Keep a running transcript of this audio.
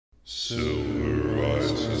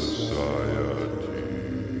Civilized Society.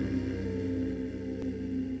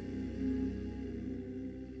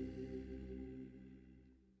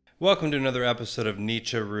 Welcome to another episode of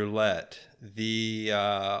Nietzsche Roulette, the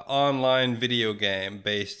online video game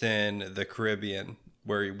based in the Caribbean,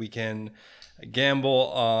 where we can gamble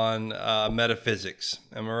on metaphysics.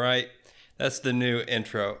 Am I right? That's the new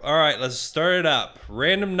intro. All right, let's start it up.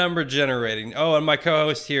 Random number generating. Oh, and my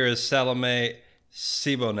co-host here is Salomé.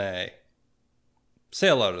 Siboney. Say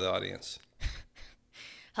hello to the audience.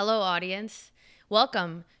 Hello, audience.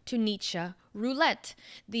 Welcome to Nietzsche Roulette,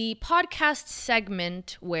 the podcast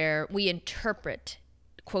segment where we interpret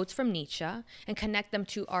quotes from Nietzsche and connect them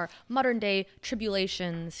to our modern-day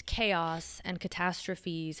tribulations, chaos, and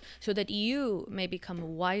catastrophes so that you may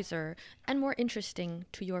become wiser and more interesting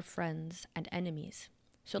to your friends and enemies.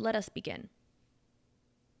 So let us begin.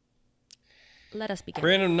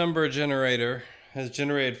 Random number generator has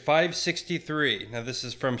generated 563. Now this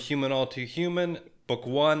is from Human All Too Human, book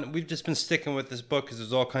 1. We've just been sticking with this book because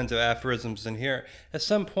there's all kinds of aphorisms in here. At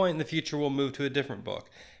some point in the future, we'll move to a different book.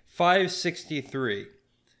 563.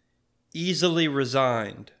 Easily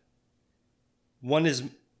resigned. One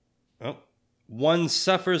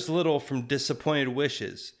suffers little from disappointed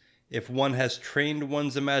wishes if one has trained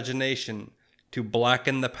one's imagination to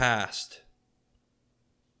blacken the past.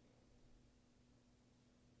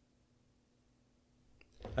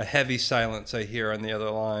 A heavy silence I hear on the other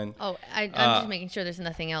line. Oh, I'm just making sure there's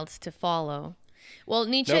nothing else to follow. Well,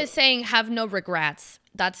 Nietzsche is saying have no regrets.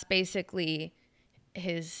 That's basically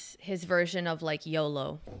his version of like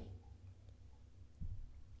YOLO.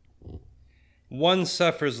 One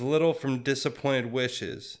suffers little from disappointed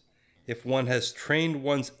wishes if one has trained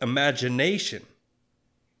one's imagination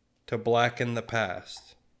to blacken the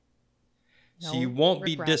past. So you won't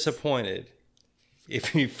be disappointed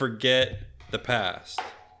if you forget the past.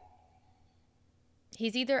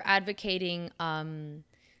 He's either advocating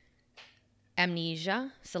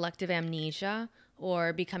amnesia, selective amnesia,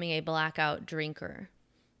 or becoming a blackout drinker.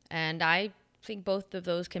 And I think both of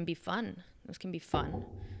those can be fun. Those can be fun.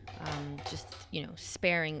 Just,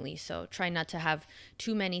 sparingly. So try not to have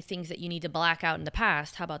too many things that you need to black out in the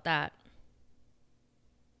past. How about that?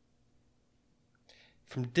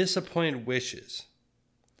 From disappointed wishes.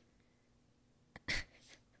 I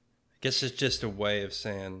guess it's just a way of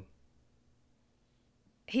saying...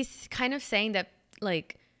 He's kind of saying that,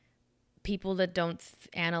 like, people that don't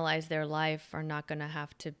analyze their life are not going to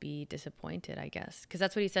have to be disappointed, I guess. Because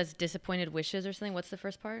that's what he says, disappointed wishes or something. What's the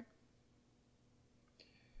first part?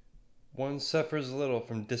 One suffers little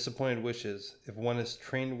from disappointed wishes if one has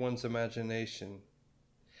trained one's imagination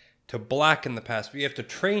to blacken the past. But you have to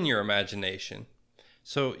train your imagination.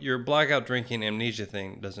 So your blackout drinking amnesia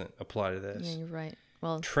thing doesn't apply to this. Yeah, you're right.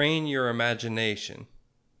 Well, train your imagination.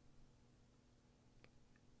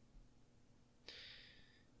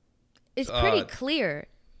 It's pretty clear.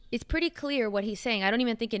 It's pretty clear what he's saying. I don't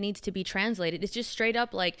even think it needs to be translated. It's just straight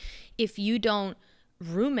up like, if you don't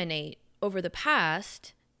ruminate over the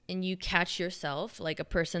past and you catch yourself like a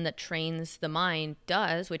person that trains the mind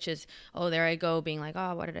does, which is, oh, there I go being like,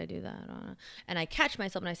 oh, why did I do that? And I catch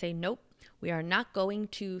myself and I say, nope, we are not going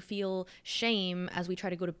to feel shame as we try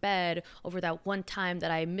to go to bed over that one time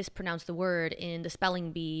that I mispronounced the word in the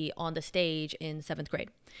spelling bee on the stage in 7th grade.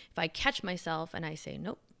 If I catch myself and I say,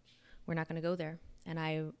 nope, we're not going to go there, and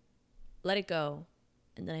I let it go,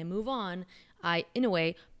 and then I move on, I, in a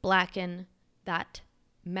way, blacken that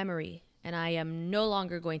memory, and I am no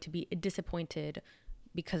longer going to be disappointed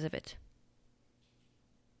because of it.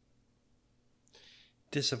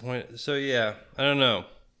 Disappointed. So, yeah, I don't know.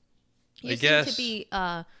 You seem to be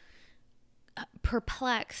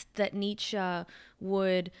perplexed that Nietzsche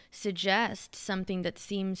would suggest something that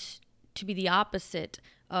seems to be the opposite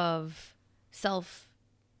of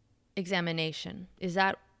self-examination. Is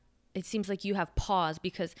that, it seems like you have pause,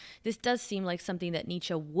 because this does seem like something that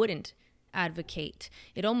Nietzsche wouldn't advocate.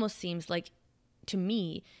 It almost seems like, to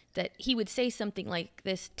me, that he would say something like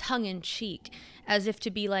this tongue-in-cheek, as if to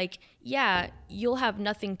be like, yeah, you'll have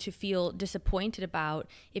nothing to feel disappointed about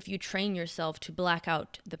if you train yourself to black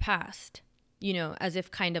out the past. As if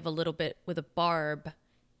kind of a little bit with a barb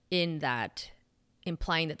in that,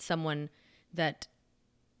 implying that someone that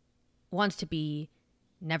wants to be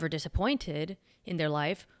never disappointed in their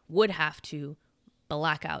life would have to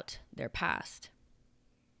black out their past.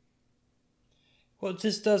 Well, it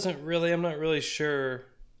just doesn't really, I'm not really sure.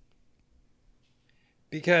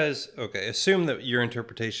 Because, okay, assume that your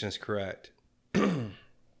interpretation is correct. You're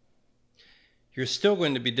still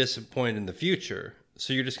going to be disappointed in the future.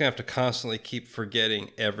 So you're just going to have to constantly keep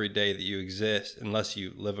forgetting every day that you exist unless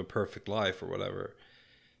you live a perfect life or whatever.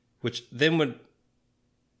 which then would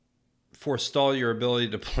forestall your ability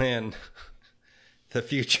to plan the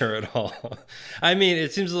future at all. I mean,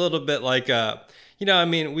 it seems a little bit like, I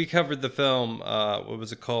mean, we covered the film, what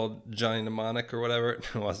was it called? Johnny Mnemonic or whatever?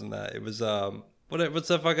 It wasn't that. It was, what's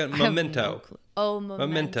the fucking Memento?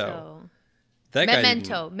 Memento. That guy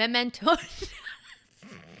Memento.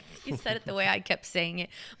 You said it the way I kept saying it.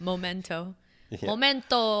 Memento. Yeah.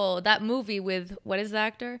 Memento. That movie with, what is the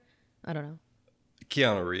actor? I don't know.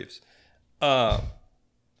 Keanu Reeves.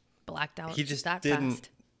 Blacked out. He just that didn't. Fast.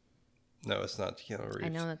 No, it's not Keanu Reeves. I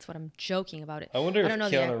know, that's what I'm joking about it. I wonder if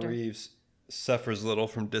Keanu Reeves suffers little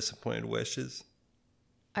from disappointed wishes.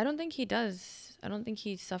 I don't think he does. I don't think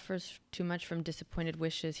he suffers too much from disappointed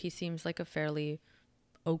wishes. He seems like a fairly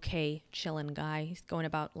okay, chilling guy. He's going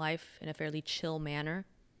about life in a fairly chill manner.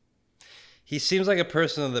 He seems like a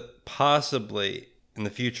person that possibly in the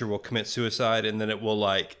future will commit suicide, and then it will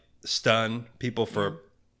like stun people for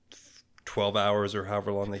 12 hours or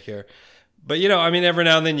however long they care. But I mean, every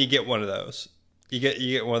now and then you get one of those. You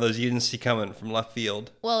get one of those you didn't see coming from left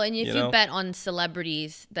field. Well, and if you bet on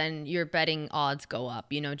celebrities, then your betting odds go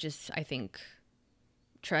up. I think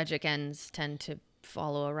tragic ends tend to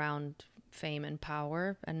follow around fame and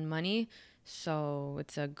power and money. So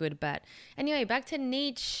it's a good bet. Anyway, back to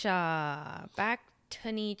Nietzsche.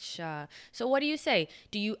 So what do you say?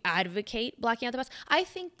 Do you advocate blacking out the past? I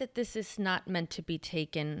think that this is not meant to be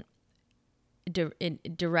taken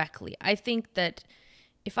directly. I think that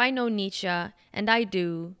if I know Nietzsche, and I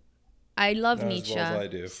do, I love Nietzsche. As well as I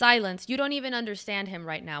do. Silence. You don't even understand him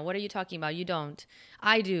right now. What are you talking about? You don't.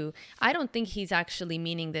 I do. I don't think he's actually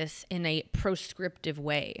meaning this in a proscriptive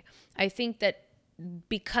way. I think that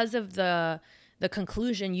because of the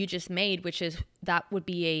conclusion you just made, which is that would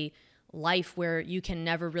be a life where you can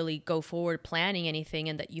never really go forward planning anything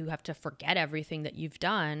and that you have to forget everything that you've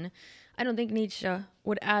done, I don't think Nietzsche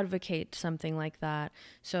would advocate something like that.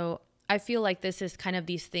 So I feel like this is kind of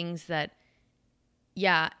these things that,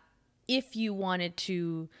 if you wanted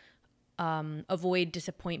to avoid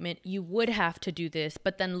disappointment, you would have to do this,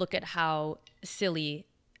 but then look at how silly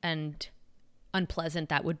and unpleasant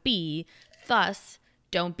that would be. Thus,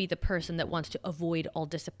 don't be the person that wants to avoid all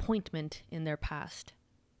disappointment in their past.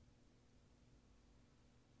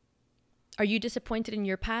 Are you disappointed in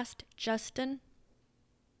your past, Justin?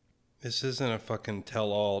 This isn't a fucking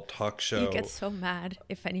tell-all talk show. You get so mad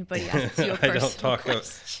if anybody asks you a personal I don't talk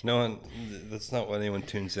question. No one. That's not what anyone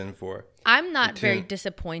tunes in for. I'm not very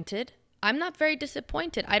disappointed. I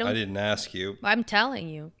didn't ask you. I'm telling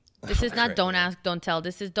you. This is not don't ask, don't tell.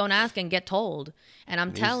 This is don't ask and get told. And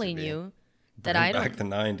I'm telling you that I don't. Back the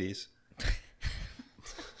 90s.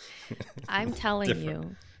 I'm telling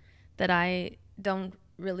you that I don't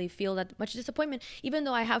really feel that much disappointment, even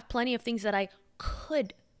though I have plenty of things that I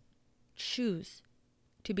could choose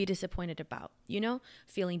to be disappointed about,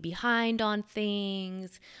 feeling behind on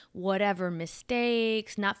things, whatever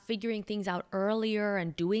mistakes, not figuring things out earlier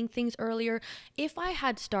and doing things earlier. If I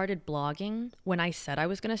had started blogging when I said I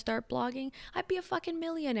was going to start blogging, I'd be a fucking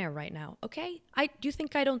millionaire right now. Okay. Do you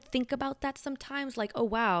think I don't think about that sometimes? Like, oh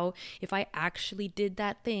wow, if I actually did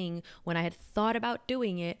that thing when I had thought about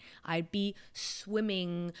doing it, I'd be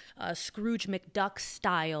swimming Scrooge McDuck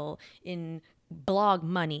style in blog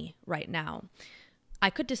money right now. I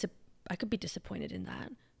could be disappointed in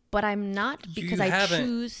that, but I'm not, because I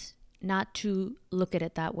choose not to look at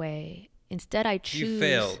it that way. Instead, I choose.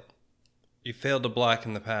 You failed to black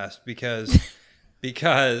in the past because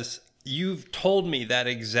you've told me that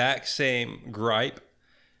exact same gripe.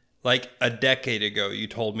 Like a decade ago, you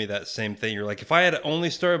told me that same thing. You're like, if I had only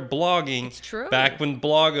started blogging it's true. Back when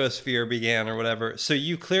blogosphere began or whatever. So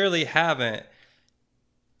you clearly haven't.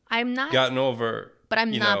 I'm not gotten over. But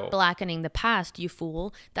I'm not blackening the past, you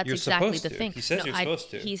fool. That's exactly the thing. He says you're supposed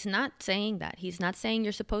to. He's not saying that. He's not saying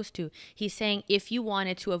you're supposed to. He's saying if you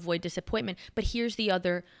wanted to avoid disappointment. But here's the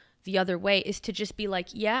other way is to just be like,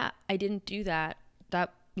 yeah, I didn't do that.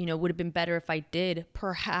 That, would have been better if I did,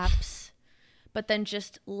 perhaps. But then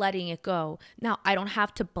just letting it go. Now, I don't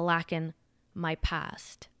have to blacken my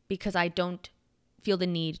past because I don't feel the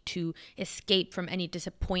need to escape from any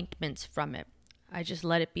disappointments from it. I just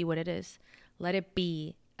let it be what it is. Let it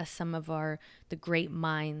be, as some of the great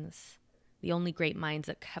minds, the only great minds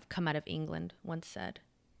that have come out of England once said.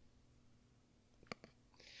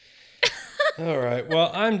 All right.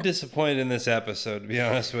 Well, I'm disappointed in this episode, to be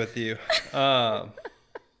honest with you. I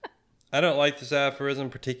don't like this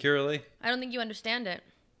aphorism particularly. I don't think you understand it.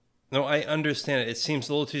 No, I understand it. It seems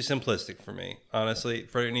a little too simplistic for me, honestly,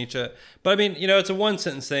 Friedrich Nietzsche. But I mean, it's a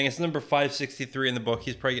one-sentence thing. It's number 563 in the book.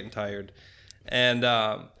 He's probably getting tired. And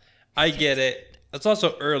I get it. It's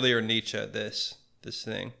also earlier Nietzsche, this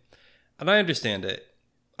thing. And I understand it.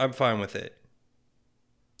 I'm fine with it.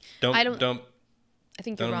 I think you're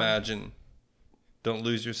don't wrong. imagine. Don't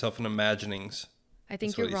lose yourself in imaginings. I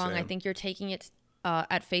think you're wrong. I think you're taking it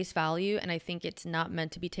at face value, and I think it's not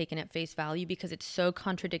meant to be taken at face value because it's so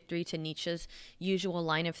contradictory to Nietzsche's usual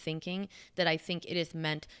line of thinking that I think it is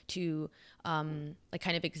meant to like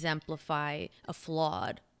kind of exemplify a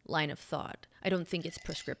flawed line of thought. I don't think it's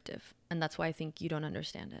prescriptive, and that's why I think you don't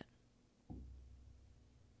understand it.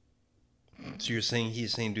 So you're saying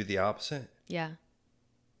he's saying do the opposite? Yeah.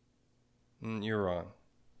 You're wrong.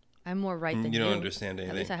 I'm more right than you. You don't understand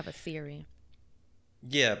anything. At least I have a theory.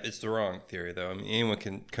 Yeah, it's the wrong theory, though. I mean, anyone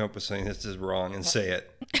can come up with something that's just wrong and say it,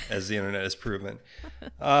 as the internet has proven.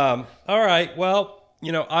 All right. Well,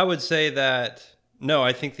 I would say that, no,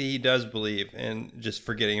 I think that he does believe in just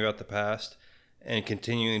forgetting about the past and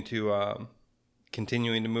continuing to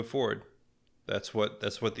move forward. That's what the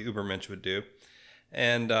Ubermensch would do.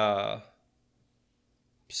 And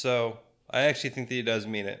so I actually think that he does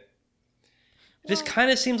mean it. This kind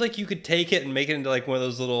of seems like you could take it and make it into like one of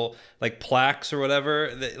those little like plaques or whatever.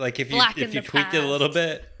 That, like if you tweaked it a little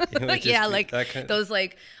bit, yeah, like those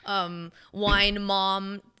like wine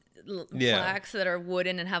mom plaques that are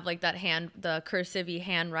wooden and have like the cursive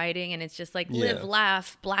handwriting, and it's just like live,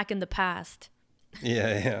 laugh, blacken the past.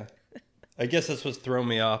 Yeah. I guess that's what's thrown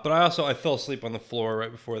me off. But I fell asleep on the floor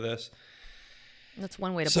right before this. That's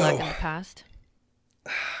one way to blacken the past.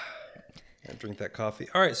 I drink that coffee.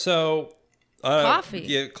 All right, so. Coffee.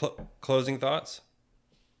 Yeah, closing thoughts?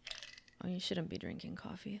 Oh, you shouldn't be drinking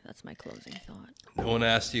coffee. That's my closing thought. No one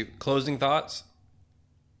asked you. Closing thoughts?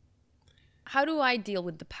 How do I deal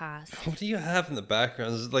with the past? What do you have in the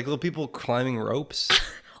background? Is it like little people climbing ropes?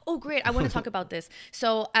 Oh, great. I want to talk about this.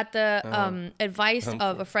 So at the advice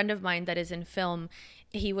of a friend of mine that is in film,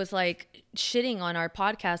 he was like shitting on our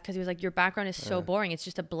podcast because he was like, your background is so boring. It's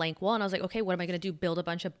just a blank wall. And I was like, okay, what am I going to do? Build a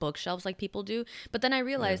bunch of bookshelves like people do? But then I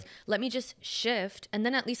realized, let me just shift. And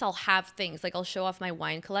then at least I'll have things. Like I'll show off my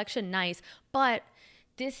wine collection. Nice. But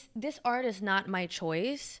this art is not my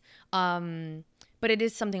choice. But it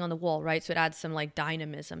is something on the wall, right? So it adds some like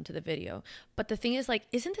dynamism to the video. But the thing is like,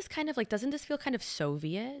 isn't this kind of like, doesn't this feel kind of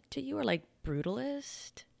Soviet to you or like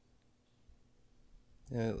brutalist?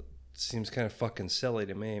 Yeah. Seems kind of fucking silly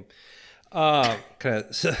to me. Kind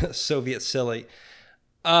of Soviet silly.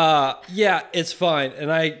 Yeah, it's fine.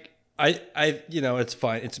 And I, it's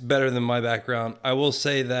fine. It's better than my background. I will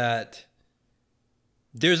say that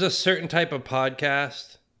there's a certain type of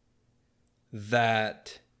podcast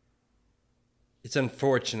that it's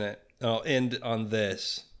unfortunate. I'll end on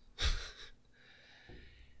this.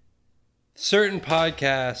 Certain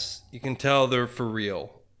podcasts, you can tell they're for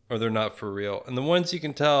real. Or they're not for real. And the ones you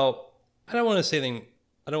can tell, I don't want to say anything,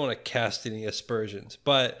 I don't want to cast any aspersions,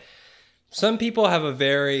 but some people have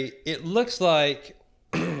it looks like,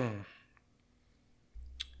 well,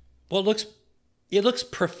 it looks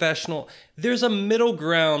professional. There's a middle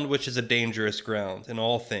ground, which is a dangerous ground in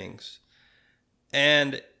all things.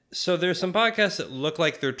 And so there's some podcasts that look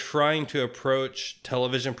like they're trying to approach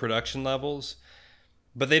television production levels,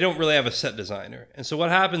 but they don't really have a set designer. And so what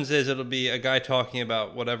happens is it'll be a guy talking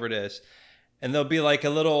about whatever it is. And there'll be like a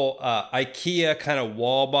little IKEA kind of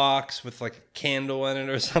wall box with like a candle in it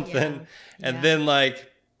or something. Yeah. And then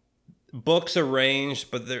like books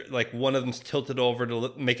arranged, but they're like one of them's tilted over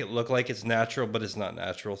to make it look like it's natural, but it's not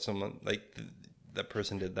natural. Someone like that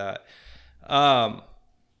person did that. And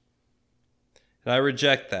I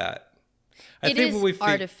reject that. It is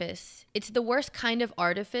artifice. It's the worst kind of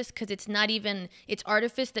artifice because it's not even, it's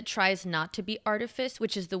artifice that tries not to be artifice,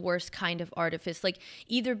 which is the worst kind of artifice. Like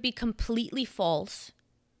either be completely false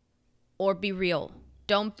or be real.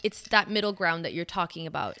 It's that middle ground that you're talking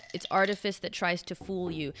about. It's artifice that tries to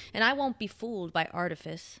fool you. And I won't be fooled by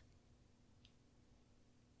artifice.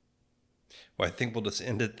 Well, I think we'll just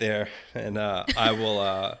end it there. And I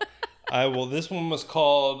will, this one was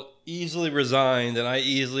called Easily Resigned, and I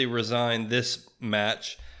easily resigned this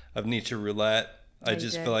match of Nietzsche Roulette. I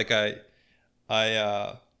just feel like I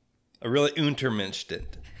really untermenscht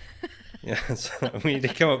it. Yeah, so we need to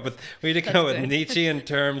come up with Nietzschean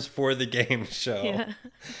terms for the game show. Yeah.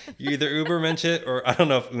 You either Ubermensch it, or I don't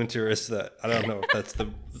know if Unter is that. I don't know if that's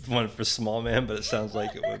the one for small man, but it sounds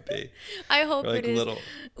like it would be. I hope like it is.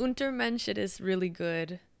 Untermensch it is really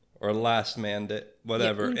good. Or last manned it,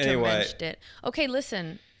 whatever. Yeah, anyway, it. Okay,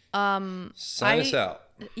 listen. Sign us out.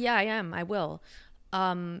 Yeah, I am. I will.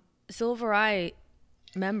 Silver Eye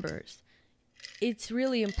members, it's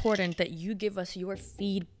really important that you give us your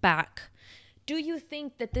feedback. Do you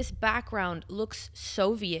think that this background looks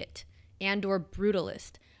Soviet and or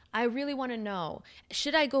brutalist? I really want to know,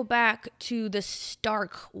 should I go back to the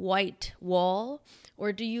stark white wall,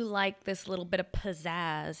 or do you like this little bit of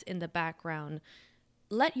pizzazz in the background?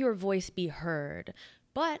 Let your voice be heard.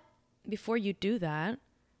 But before you do that,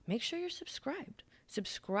 make sure you're subscribed.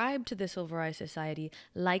 Subscribe to the Silver Eye Society.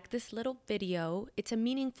 Like this little video. It's a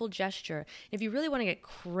meaningful gesture. If you really want to get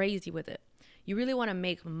crazy with it, you really want to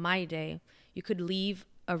make my day, you could leave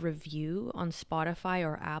a review on Spotify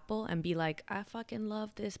or Apple and be like, I fucking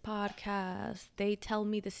love this podcast. They tell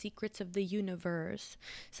me the secrets of the universe.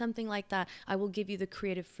 Something like that. I will give you the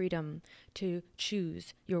creative freedom to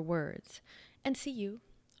choose your words. And see you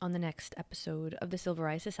on the next episode of the Silver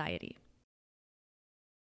Eye Society.